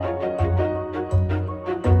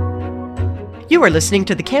You are listening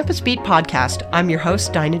to the Campus Beat podcast. I'm your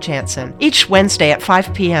host, Dinah Jansen. Each Wednesday at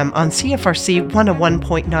 5 p.m. on CFRC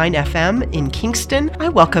 101.9 FM in Kingston, I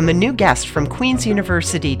welcome a new guest from Queen's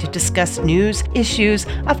University to discuss news, issues,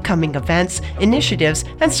 upcoming events, initiatives,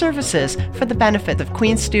 and services for the benefit of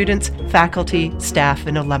Queen's students, faculty, staff,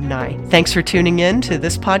 and alumni. Thanks for tuning in to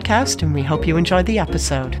this podcast, and we hope you enjoy the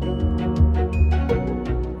episode.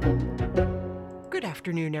 Good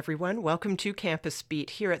afternoon, everyone. Welcome to Campus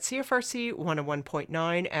Beat here at CFRC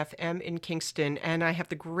 101.9 FM in Kingston, and I have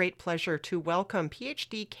the great pleasure to welcome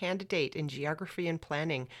PhD candidate in Geography and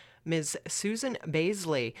Planning, Ms. Susan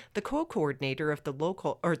Baisley, the co-coordinator of the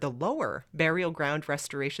Lower Burial Ground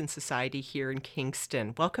Restoration Society here in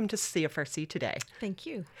Kingston. Welcome to CFRC today. Thank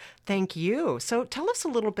you. Thank you. So tell us a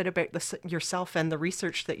little bit about yourself and the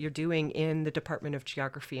research that you're doing in the Department of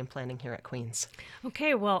Geography and Planning here at Queen's.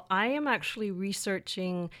 Okay, well, I am actually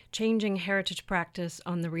researching changing heritage practice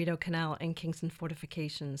on the Rideau Canal and Kingston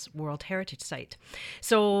Fortifications World Heritage Site.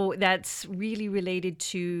 So that's really related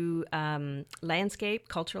to landscape,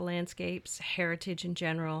 cultural landscapes, heritage in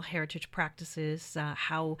general, heritage practices,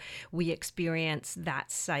 how we experience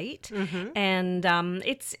that site. Mm-hmm. And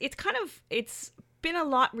it's been a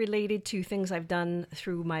lot related to things I've done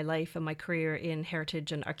through my life and my career in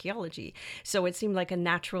heritage and archaeology. So it seemed like a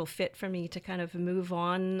natural fit for me to kind of move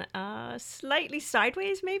on slightly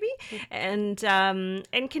sideways maybe, and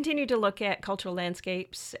continue to look at cultural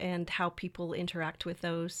landscapes and how people interact with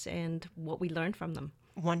those and what we learn from them.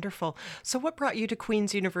 Wonderful. So what brought you to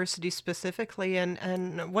Queen's University specifically,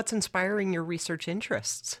 and what's inspiring your research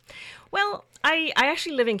interests? Well, I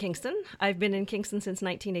actually live in Kingston. I've been in Kingston since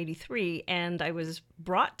 1983, and I was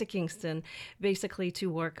brought to Kingston basically to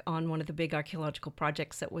work on one of the big archaeological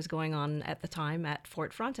projects that was going on at the time at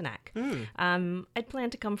Fort Frontenac. I'd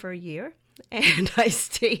planned to come for a year, and I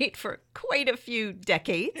stayed for quite a few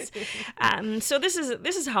decades. So this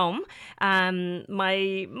is home.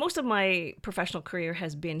 Most of my professional career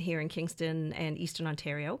has been here in Kingston and Eastern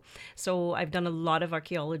Ontario. So I've done a lot of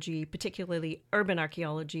archaeology, particularly urban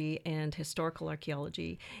archaeology and historical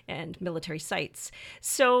archaeology and military sites.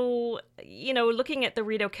 So, looking at the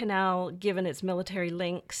Rideau Canal, given its military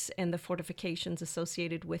links and the fortifications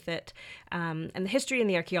associated with it, and the history and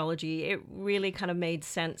the archaeology, it really kind of made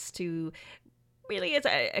sense to really is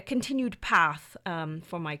a continued path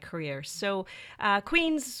for my career. So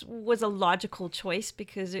Queen's was a logical choice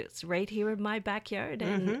because it's right here in my backyard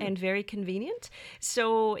and very convenient.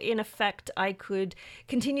 So in effect, I could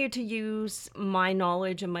continue to use my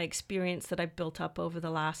knowledge and my experience that I've built up over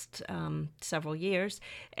the last several years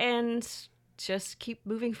and just keep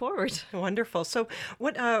moving forward. Wonderful. So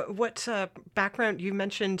what background, you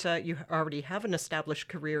mentioned you already have an established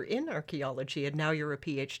career in archaeology, and now you're a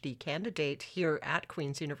PhD candidate here at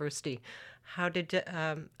Queen's University. How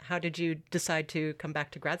did you decide to come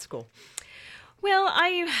back to grad school? Well,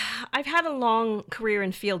 I've had a long career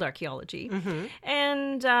in field archaeology,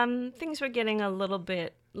 and things were getting a little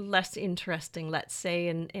bit less interesting, let's say,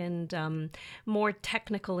 and more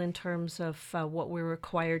technical in terms of what we're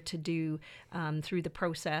required to do through the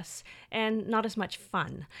process, and not as much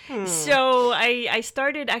fun. So I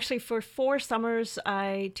started actually for 4 summers,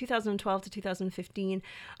 2012 to 2015,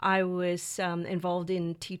 I was involved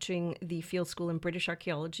in teaching the field school in British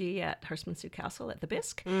archaeology at Herstmonceux Castle at the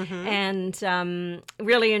Bisque, and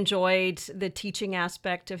really enjoyed the teaching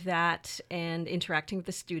aspect of that and interacting with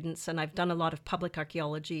the students. And I've done a lot of public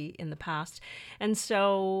archaeology in the past, and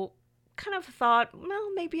so kind of thought,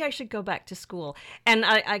 well, maybe I should go back to school. And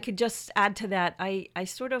I could just add to that, I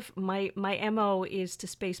sort of, my MO is to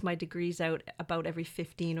space my degrees out about every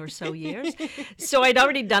 15 or so years. So I'd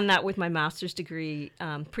already done that with my master's degree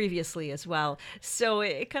previously as well. So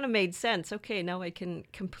it kind of made sense. Okay, now I can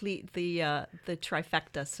complete the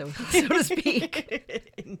trifecta, so to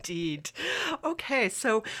speak. Indeed. Okay,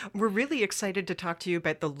 so we're really excited to talk to you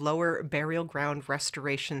about the Lower Burial Ground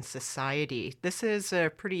Restoration Society. This is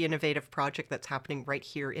a pretty innovative project that's happening right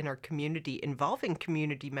here in our community, involving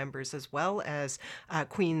community members as well as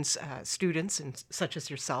Queen's students, and such as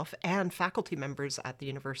yourself, and faculty members at the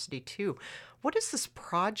university too. What is this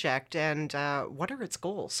project, and what are its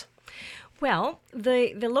goals? Well,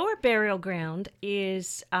 the Lower Burial Ground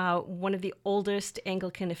is one of the oldest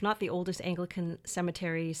Anglican, if not the oldest Anglican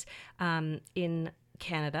cemeteries in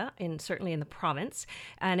Canada, certainly in the province,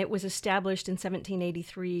 and it was established in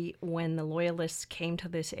 1783 when the Loyalists came to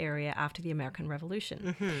this area after the American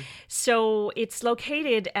Revolution. So it's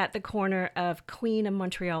located at the corner of Queen and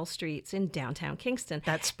Montreal Streets in downtown Kingston.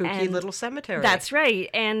 That spooky little cemetery. That's right,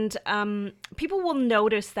 and people will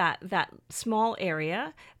notice that small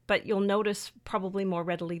area, but you'll notice probably more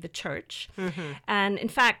readily the church. And in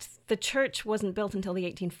fact, the church wasn't built until the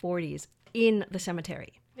 1840s in the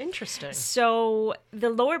cemetery. Interesting. So the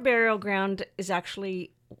lower burial ground is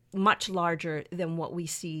actually much larger than what we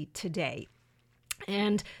see today.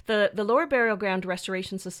 And the Lower Burial Ground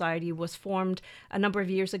Restoration Society was formed a number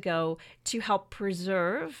of years ago to help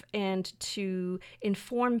preserve and to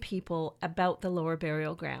inform people about the lower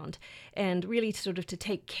burial ground and really sort of to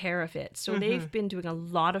take care of it. So they've been doing a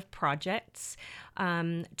lot of projects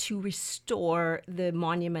to restore the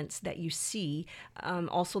monuments that you see.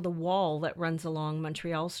 Also, the wall that runs along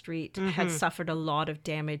Montreal Street had suffered a lot of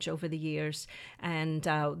damage over the years, and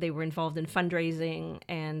they were involved in fundraising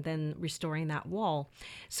and then restoring that wall.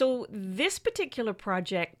 So this particular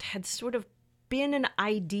project had sort of been an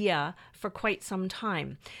idea for quite some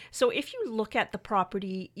time. So if you look at the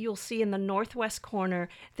property, you'll see in the northwest corner,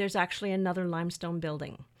 there's actually another limestone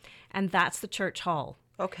building, and that's the church hall.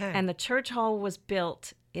 Okay. And the church hall was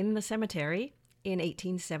built in the cemetery in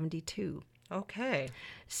 1872. Okay.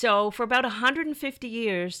 So for about 150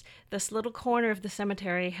 years, this little corner of the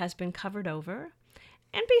cemetery has been covered over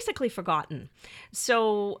and basically forgotten.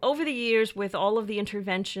 So over the years, with all of the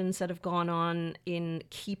interventions that have gone on in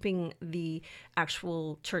keeping the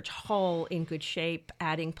actual church hall in good shape,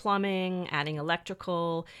 adding plumbing, adding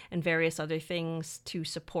electrical, and various other things to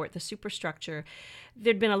support the superstructure,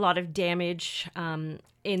 there'd been a lot of damage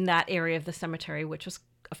in that area of the cemetery, which was,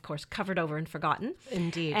 of course, covered over and forgotten.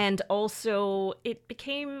 Indeed. And also, it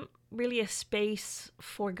became really a space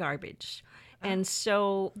for garbage. And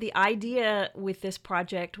so the idea with this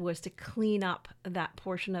project was to clean up that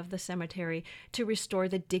portion of the cemetery to restore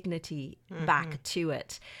the dignity back to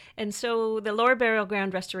it. And so the Lower Burial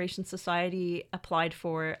Ground Restoration Society applied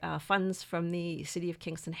for funds from the City of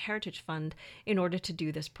Kingston Heritage Fund in order to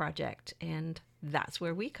do this project. And that's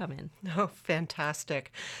where we come in. Oh,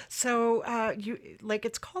 fantastic. So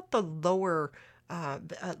it's called the lower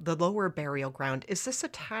burial ground. Is this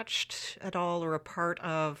attached at all or a part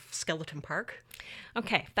of Skeleton Park?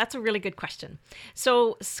 Okay, that's a really good question.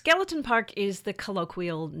 So Skeleton Park is the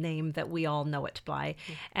colloquial name that we all know it by,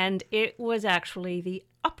 and it was actually the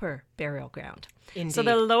upper burial ground. Indeed. So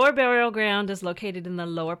the lower burial ground is located in the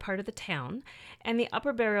lower part of the town, and the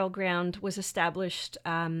upper burial ground was established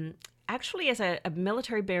actually as a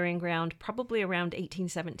military burying ground probably around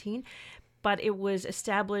 1817. But it was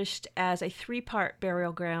established as a three-part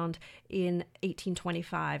burial ground in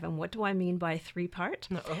 1825. And what do I mean by three-part?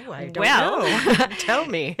 Oh, I don't know. Tell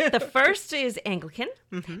me. The first is Anglican,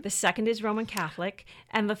 the second is Roman Catholic,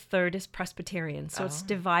 and the third is Presbyterian. So it's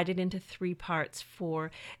divided into three parts for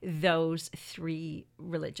those three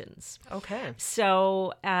religions. Okay.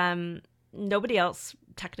 So nobody else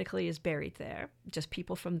technically is buried there, just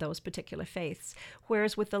people from those particular faiths.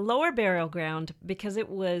 Whereas with the lower burial ground, because it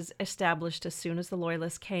was established as soon as the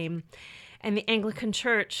Loyalists came and the Anglican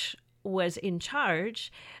Church was in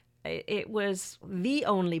charge, it was the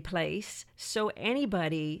only place. So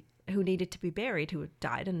anybody who needed to be buried, who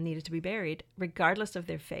died and needed to be buried, regardless of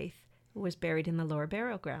their faith, was buried in the lower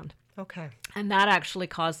burial ground. Okay. And that actually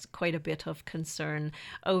caused quite a bit of concern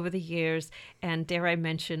over the years. And dare I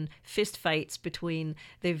mention, fistfights between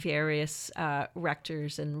the various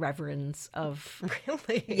rectors and reverends of...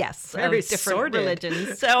 Really? Yes, very of different sordid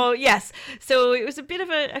religions. So, yes. So it was a bit of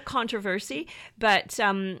a controversy, but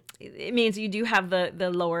it means you do have the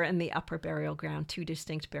lower and the upper burial ground, two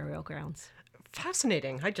distinct burial grounds.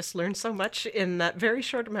 Fascinating. I just learned so much in that very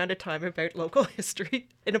short amount of time about local history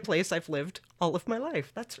in a place I've lived all of my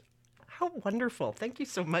life. That's how wonderful. Thank you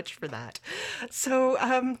so much for that. So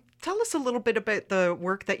tell us a little bit about the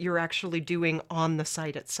work that you're actually doing on the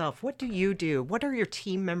site itself. What do you do? What are your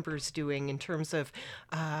team members doing in terms of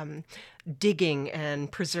digging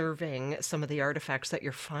and preserving some of the artifacts that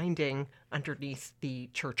you're finding underneath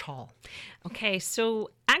the church hall? Okay,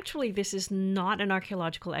 so actually this is not an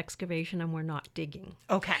archaeological excavation and we're not digging.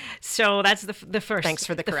 Okay. So that's the first. Thanks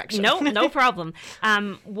for the correction. No problem.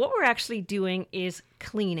 What we're actually doing is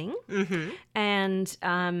cleaning and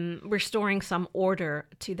restoring some order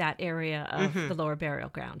to that area of the lower burial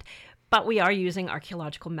ground. But we are using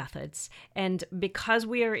archaeological methods. And because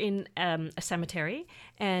we are in a cemetery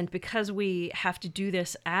and because we have to do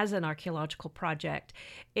this as an archaeological project,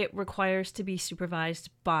 it requires to be supervised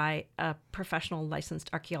by a professional licensed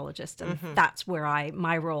archaeologist. And that's where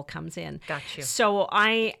my role comes in. Gotcha. So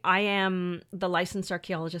I am the licensed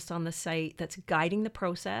archaeologist on the site that's guiding the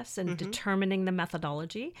process and determining the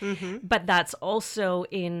methodology. But that's also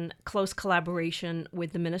in close collaboration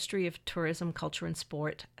with the Ministry of Tourism, Culture and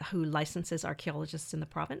Sport, who licenses archaeologists in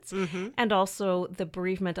the province, and also the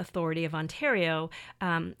Bereavement Authority of Ontario,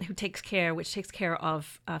 which takes care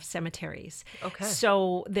of cemeteries. Okay.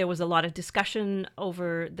 So there was a lot of discussion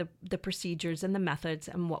over the procedures and the methods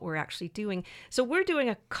and what we're actually doing. So we're doing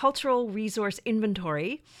a cultural resource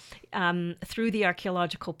inventory through the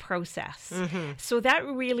archaeological process. So that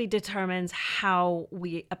really determines how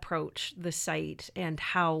we approach the site and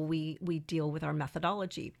how we deal with our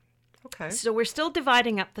methodology. Okay. So we're still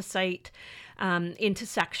dividing up the site into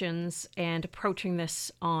sections and approaching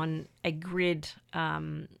this on a grid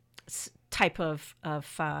type of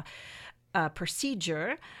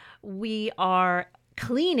procedure. We are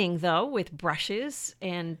cleaning, though, with brushes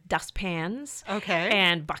and dustpans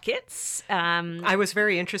and buckets. I was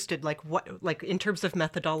very interested, like in terms of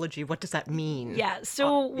methodology, what does that mean? Yeah,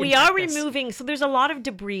 so we are removing, so there's a lot of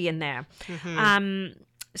debris in there.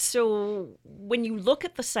 So when you look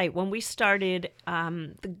at the site, when we started,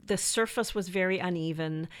 the surface was very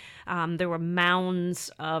uneven. There were mounds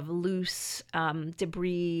of loose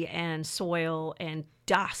debris and soil and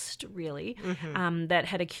dust, really, that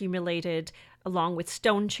had accumulated along with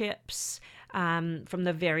stone chips from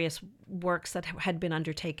the various works that had been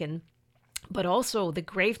undertaken. But also the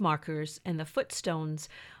grave markers and the footstones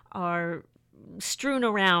are strewn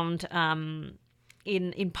around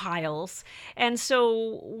in piles. And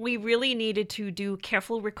so we really needed to do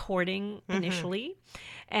careful recording initially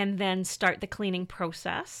and then start the cleaning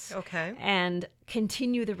process. Okay. And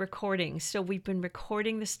continue the recording. So we've been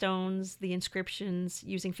recording the stones, the inscriptions,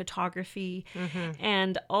 using photography.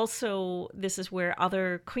 And also, this is where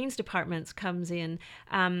other Queen's departments comes in.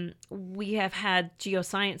 We have had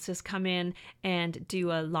geosciences come in and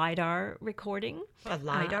do a LiDAR recording. A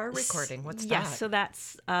LiDAR recording? What's that? Yes, so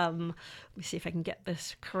that's, let me see if I can get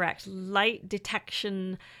this correct, light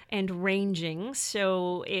detection and ranging.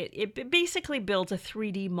 So it basically builds a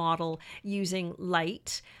 3D model using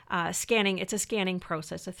light, scanning. It's a scanning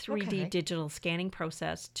process, a 3D digital scanning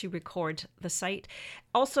process to record the site.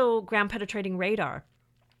 Also, ground penetrating radar.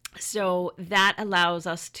 So that allows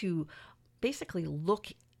us to basically look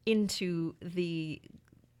into the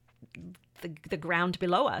ground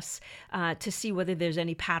below us to see whether there's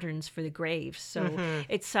any patterns for the graves. So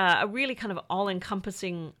it's a really kind of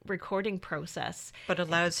all-encompassing recording process. But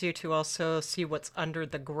allows you to also see what's under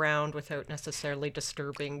the ground without necessarily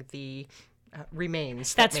disturbing the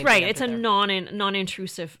remains. That's right. It's a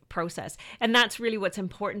non-intrusive process. And that's really what's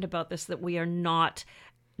important about this, that we are not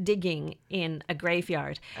digging in a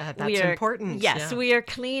graveyard. That's important. Yes, we are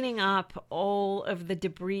cleaning up all of the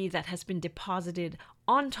debris that has been deposited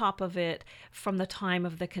on top of it from the time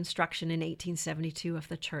of the construction in 1872 of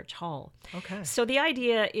the church hall. Okay. So the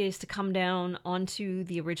idea is to come down onto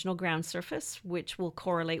the original ground surface, which will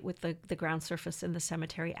correlate with the ground surface in the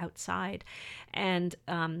cemetery outside, and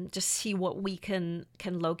just see what we can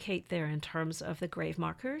locate there in terms of the grave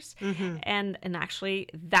markers. And actually,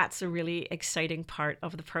 that's a really exciting part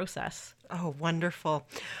of the process. Oh, wonderful.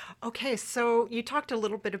 Okay, so you talked a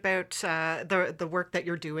little bit about the work that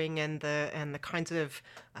you're doing and the kinds of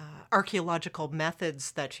archaeological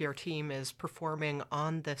methods that your team is performing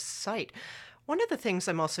on this site. One of the things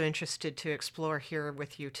I'm also interested to explore here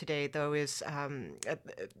with you today, though, is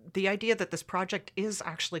the idea that this project is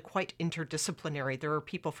actually quite interdisciplinary. There are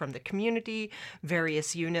people from the community,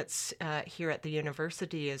 various units here at the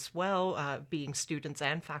university as well, being students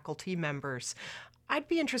and faculty members. I'd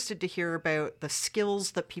be interested to hear about the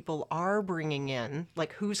skills that people are bringing in,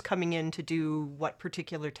 like who's coming in to do what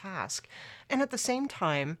particular task. And at the same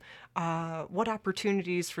time, what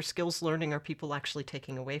opportunities for skills learning are people actually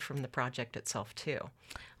taking away from the project itself, too?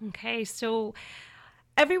 Okay, so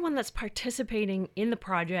everyone that's participating in the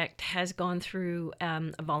project has gone through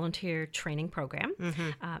a volunteer training program.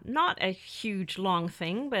 Not a huge long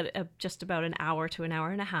thing, but just about an hour to an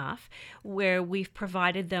hour and a half, where we've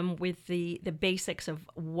provided them with the basics of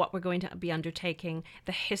what we're going to be undertaking,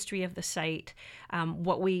 the history of the site,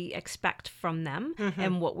 what we expect from them,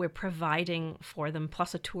 and what we're providing for them,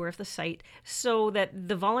 plus a tour of the site, so that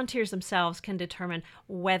the volunteers themselves can determine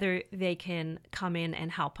whether they can come in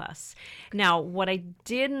and help us. Now, what I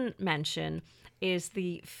didn't mention is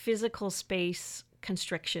the physical space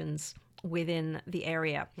constrictions within the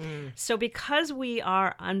area. So because we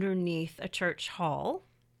are underneath a church hall,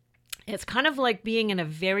 it's kind of like being in a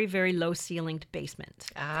very, very low ceilinged basement.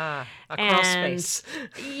 A crawl space.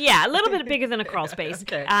 Yeah, a little bit bigger than a crawl space.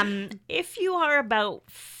 Okay. If you are about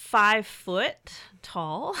 5 foot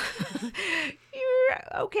tall, you're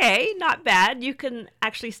okay, not bad. You can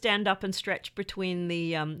actually stand up and stretch between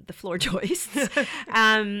the floor joists.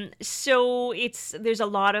 So there's a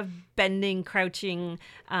lot of bending, crouching,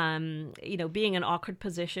 being in awkward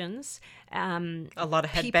positions. A lot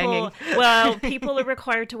of head banging. Well, people are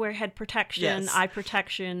required to wear head protection, Yes. eye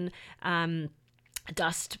protection,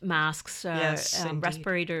 dust masks, Yes,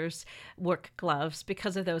 respirators, work gloves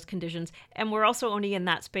because of those conditions. And we're also only in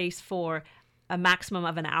that space for a maximum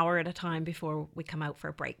of an hour at a time before we come out for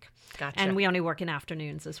a break. Gotcha. And we only work in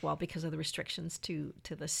afternoons as well because of the restrictions to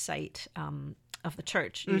the site of the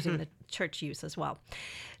church, using the church use as well.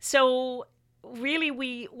 So really,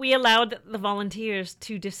 we allowed the volunteers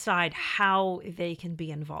to decide how they can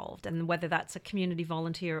be involved, and whether that's a community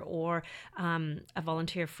volunteer or a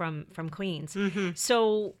volunteer from Queens.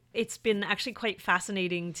 So it's been actually quite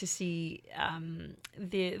fascinating to see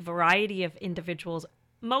the variety of individuals.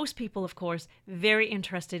 Most people, of course, very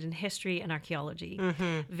interested in history and archaeology,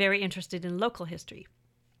 very interested in local history.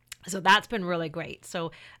 So that's been really great.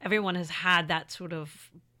 So everyone has had that sort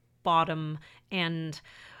of bottom end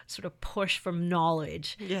sort of push from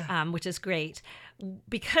knowledge, which is great.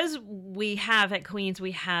 Because we have at Queen's,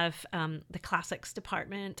 we have the classics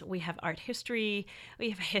department, we have art history, we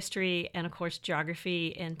have history, and of course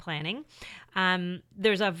geography and planning.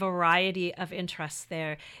 There's a variety of interests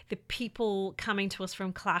there. The people coming to us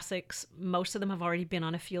from classics, most of them have already been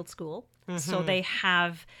on a field school. So they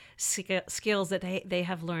have skills that they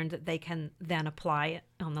have learned that they can then apply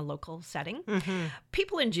on the local setting.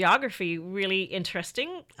 People in geography, really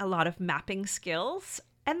interesting, a lot of mapping skills.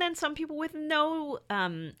 And then some people with no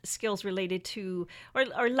skills related to,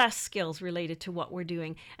 or less skills related to what we're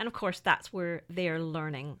doing. And of course, that's where they're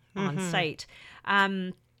learning on site.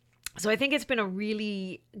 So I think it's been a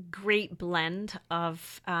really great blend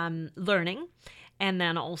of learning, and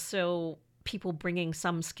then also people bringing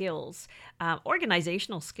some skills,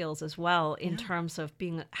 organizational skills as well, in terms of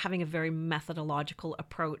having a very methodological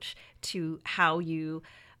approach to how you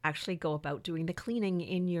actually go about doing the cleaning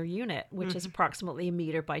in your unit, which is approximately 1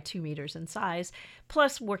 meter by 2 meters in size,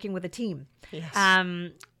 plus working with a team. Yes.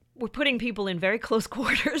 We're putting people in very close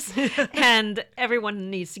quarters and everyone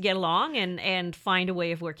needs to get along and find a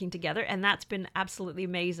way of working together. And that's been absolutely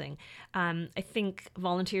amazing. I think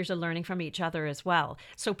volunteers are learning from each other as well.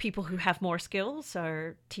 So people who have more skills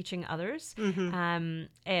are teaching others. And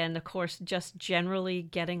of course, just generally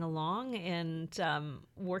getting along and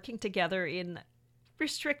working together in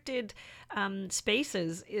restricted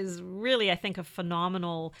spaces is really, I think, a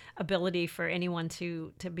phenomenal ability for anyone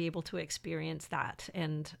to be able to experience that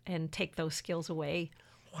and take those skills away.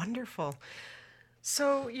 Wonderful.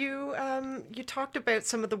 So you talked about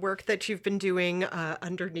some of the work that you've been doing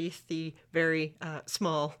underneath the very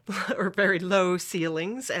small or very low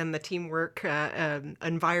ceilings, and the teamwork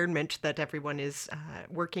environment that everyone is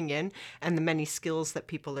working in, and the many skills that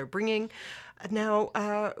people are bringing. Now,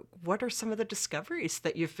 what are some of the discoveries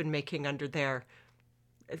that you've been making under there?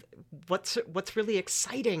 What's really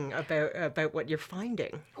exciting about what you're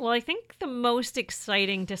finding? Well, I think the most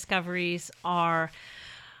exciting discoveries are,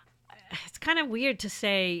 it's kind of weird to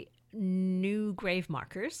say new grave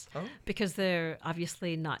markers because they're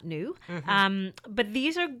obviously not new. But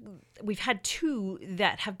we've had 2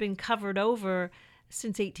 that have been covered over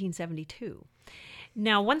since 1872.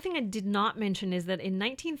 Now, one thing I did not mention is that in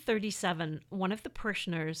 1937, one of the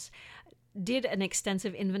parishioners did an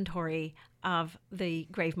extensive inventory of the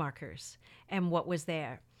grave markers and what was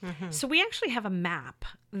there. So we actually have a map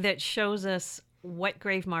that shows us what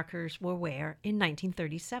grave markers were where in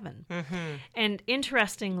 1937. And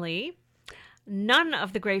interestingly, none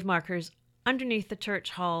of the grave markers underneath the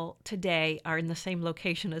church hall today are in the same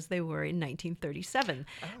location as they were in 1937.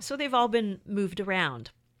 So they've all been moved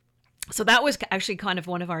around. So that was actually kind of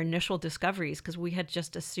one of our initial discoveries, because we had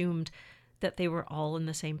just assumed that they were all in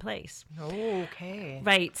the same place. Okay.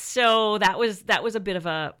 Right. So that was a bit of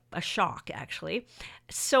a shock, actually.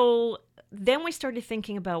 So then we started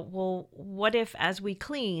thinking about, well, what if as we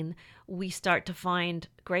clean, we start to find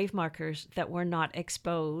grave markers that were not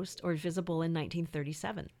exposed or visible in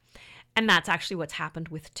 1937? And that's actually what's happened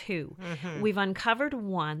with 2. We've uncovered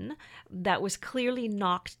one that was clearly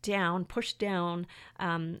knocked down, pushed down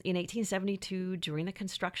in 1872 during the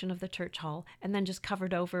construction of the church hall, and then just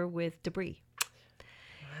covered over with debris.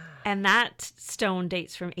 And that stone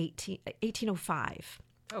dates from 1805.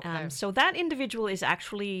 Okay. So that individual is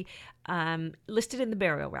actually listed in the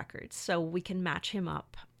burial records, so we can match him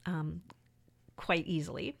up quite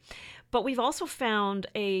easily. But we've also found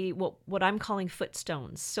what I'm calling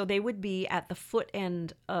footstones. So they would be at the foot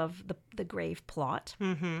end of the grave plot,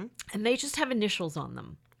 and they just have initials on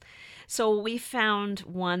them. So we found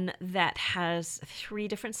one that has 3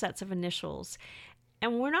 different sets of initials,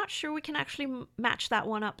 and we're not sure we can actually match that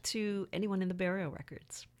one up to anyone in the burial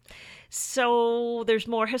records. So there's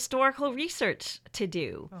more historical research to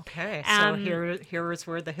do. Okay, so here is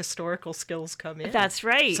where the historical skills come in. That's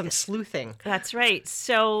right. Some sleuthing. That's right.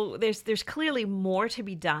 So there's clearly more to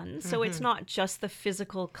be done. So it's not just the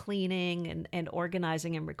physical cleaning and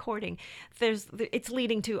organizing and recording. It's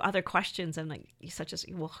leading to other questions, and like such as,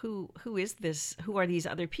 well, who is this? Who are these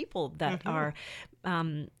other people that are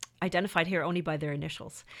identified here only by their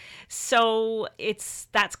initials? So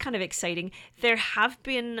that's kind of exciting. There have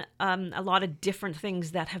been a lot of different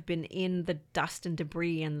things that have been in the dust and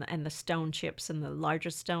debris and the stone chips and the larger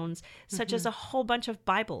stones, such as a whole bunch of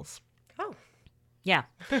Bibles. Oh. Yeah.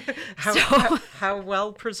 How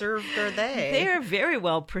well preserved are they? They're very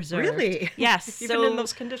well preserved. Really? Yes. Even in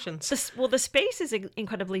those conditions? The space is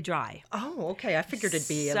incredibly dry. Oh, okay. I figured it'd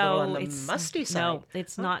be a little on the musty side. No,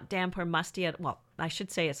 it's not damp or musty. I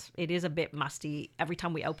should say it is a bit musty every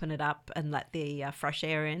time we open it up and let the fresh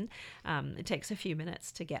air in. It takes a few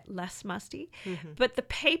minutes to get less musty. But the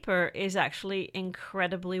paper is actually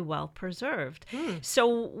incredibly well preserved.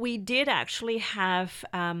 So we did actually have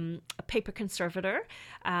a paper conservator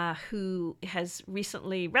who has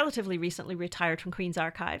relatively recently retired from Queen's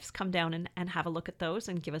Archives come down and have a look at those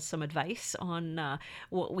and give us some advice on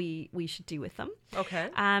what we should do with them. Okay.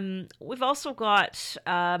 We've also got...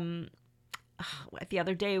 the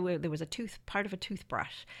other day there was part of a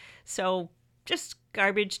toothbrush. So just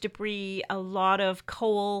garbage, debris, a lot of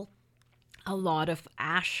coal, a lot of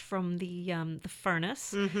ash from the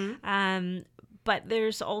furnace. But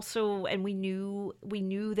there's also, and we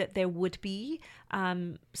knew that there would be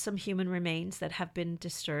some human remains that have been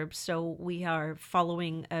disturbed. So we are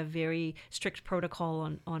following a very strict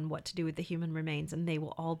protocol on what to do with the human remains, and they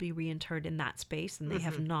will all be reinterred in that space, and they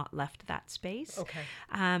have not left that space.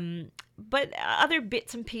 Okay. But other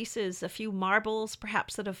bits and pieces, a few marbles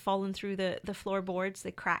perhaps that have fallen through the floorboards,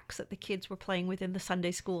 the cracks that the kids were playing with in the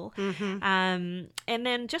Sunday school. And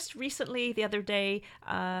then just recently, the other day,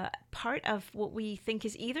 part of what we think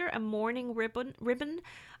is either a mourning ribbon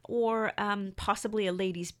or possibly a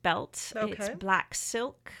lady's belt. Okay. It's black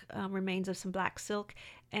silk, remains of some black silk,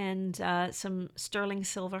 and some sterling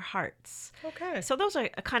silver hearts. Okay. So those are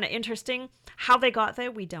kind of interesting. How they got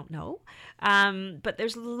there, we don't know. But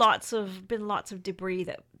there's been lots of debris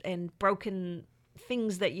and broken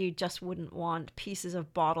things that you just wouldn't want, pieces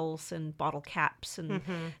of bottles and bottle caps and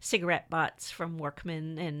cigarette butts from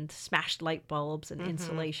workmen and smashed light bulbs and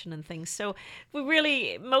insulation and things. So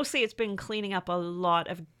mostly it's been cleaning up a lot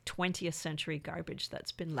of 20th century garbage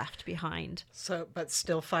that's been left behind. So, but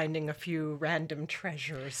still finding a few random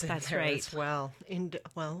treasures in there right. as well.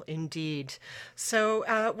 Indeed.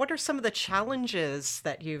 So what are some of the challenges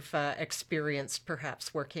that you've experienced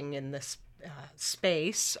perhaps working in this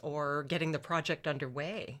space or getting the project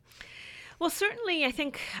underway? Well, certainly, I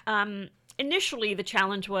think initially the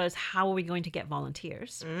challenge was, how are we going to get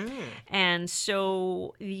volunteers? And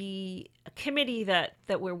so the committee that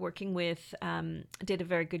we're working with did a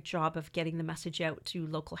very good job of getting the message out to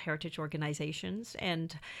local heritage organizations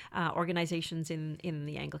and organizations in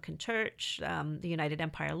the Anglican Church, the United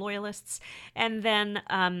Empire Loyalists, and then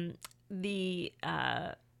the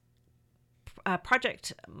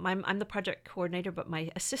project. I'm the project coordinator, but my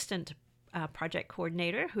assistant project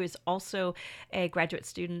coordinator, who is also a graduate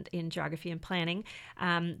student in geography and planning,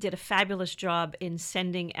 did a fabulous job in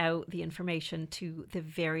sending out the information to the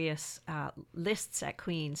various lists at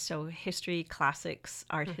Queen's. So history, classics,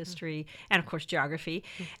 art history, and of course geography.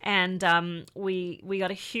 And we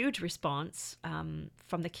got a huge response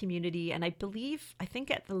from the community. And I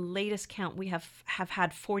think at the latest count, we have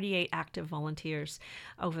had 48 active volunteers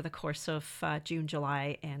over the course of June,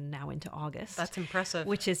 July, and now into August. That's impressive.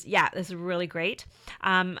 Which is, this is really great.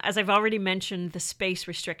 As I've already mentioned, the space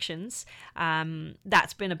restrictions,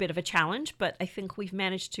 that's been a bit of a challenge, but I think we've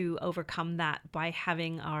managed to overcome that by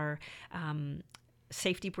having our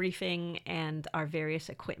safety briefing and our various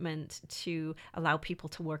equipment to allow people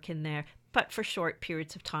to work in there, but for short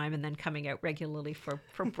periods of time, and then coming out regularly for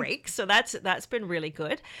breaks. So that's been really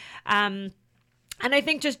good. And I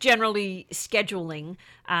think just generally scheduling,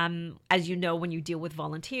 as you know, when you deal with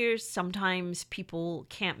volunteers, sometimes people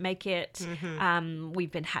can't make it.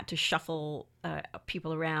 We've had to shuffle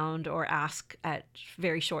people around or ask at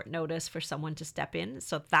very short notice for someone to step in.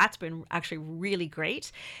 So that's been actually really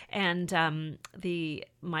great. And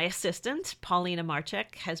my assistant, Paulina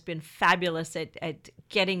Marchek, has been fabulous at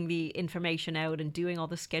getting the information out and doing all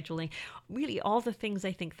the scheduling, really all the things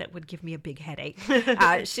I think that would give me a big headache.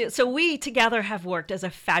 So we together have worked as a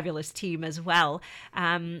fabulous team as well,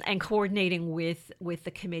 and coordinating with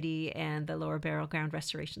the committee and the Lower Burial Ground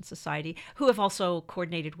Restoration Society, who have also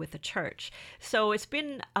coordinated with the church. So it's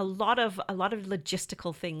been a lot of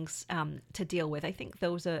logistical things to deal with. I think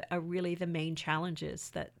those are really the main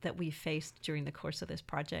challenges that we faced during the course of this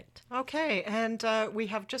project. Okay, and we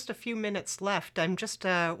have just a few minutes left. I'm just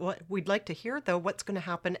what we'd like to hear, though, what's going to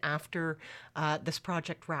happen after this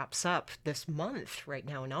project wraps up this month, right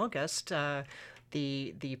now in August.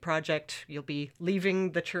 The project, you'll be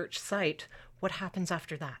leaving the church site. What happens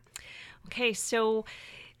after that? Okay, so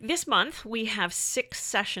this month we have 6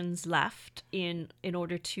 sessions left in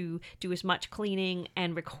order to do as much cleaning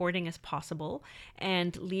and recording as possible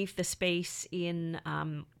and leave the space in,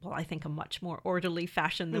 I think a much more orderly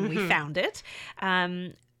fashion than we found it.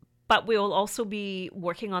 But we'll also be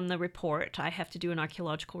working on the report. I have to do an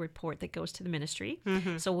archaeological report that goes to the ministry.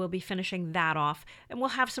 So we'll be finishing that off, and we'll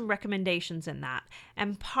have some recommendations in that.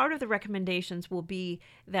 And part of the recommendations will be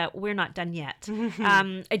that we're not done yet.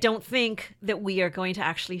 I don't think that we are going to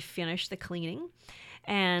actually finish the cleaning.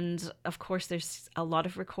 And of course, there's a lot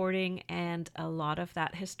of recording and a lot of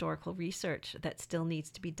that historical research that still needs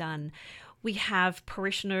to be done. We have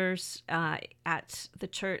parishioners at the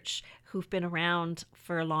church who've been around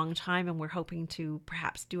for a long time, and we're hoping to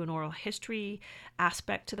perhaps do an oral history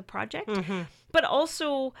aspect to the project. But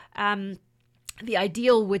also, the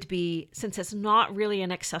ideal would be, since it's not really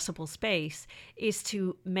an accessible space, is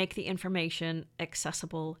to make the information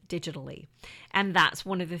accessible digitally. And that's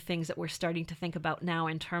one of the things that we're starting to think about now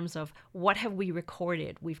in terms of what have we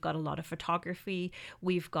recorded. We've got a lot of photography,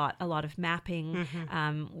 we've got a lot of mapping,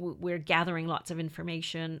 we're gathering lots of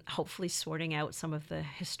information, hopefully sorting out some of the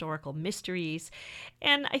historical mysteries.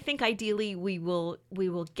 And I think ideally we will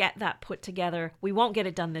get that put together. We won't get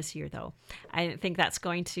it done this year, though. I think that's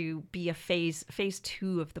going to be a phase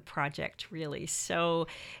 2 of the project, really. So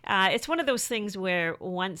it's one of those things where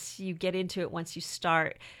once you get into it, once you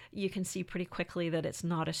start, you can see pretty quickly that it's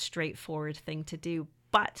not a straightforward thing to do.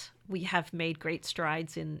 But we have made great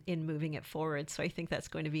strides in moving it forward. So I think that's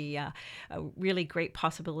going to be a really great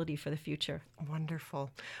possibility for the future. Wonderful.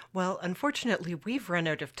 Well, unfortunately, we've run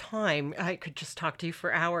out of time. I could just talk to you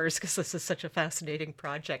for hours because this is such a fascinating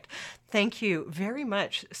project. Thank you very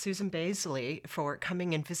much, Susan Baisley, for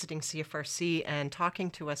coming and visiting CFRC and talking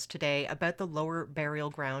to us today about the Lower Burial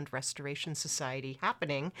Ground Restoration Society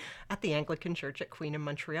happening at the Anglican Church at Queen in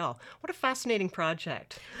Montreal. What a fascinating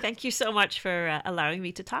project. Thank you so much for allowing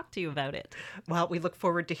me to talk to you about it. Well, we look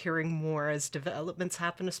forward to hearing more as developments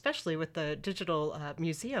happen, especially with the digital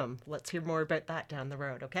museum. Let's hear more about that down the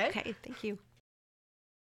road, okay? Okay, thank you.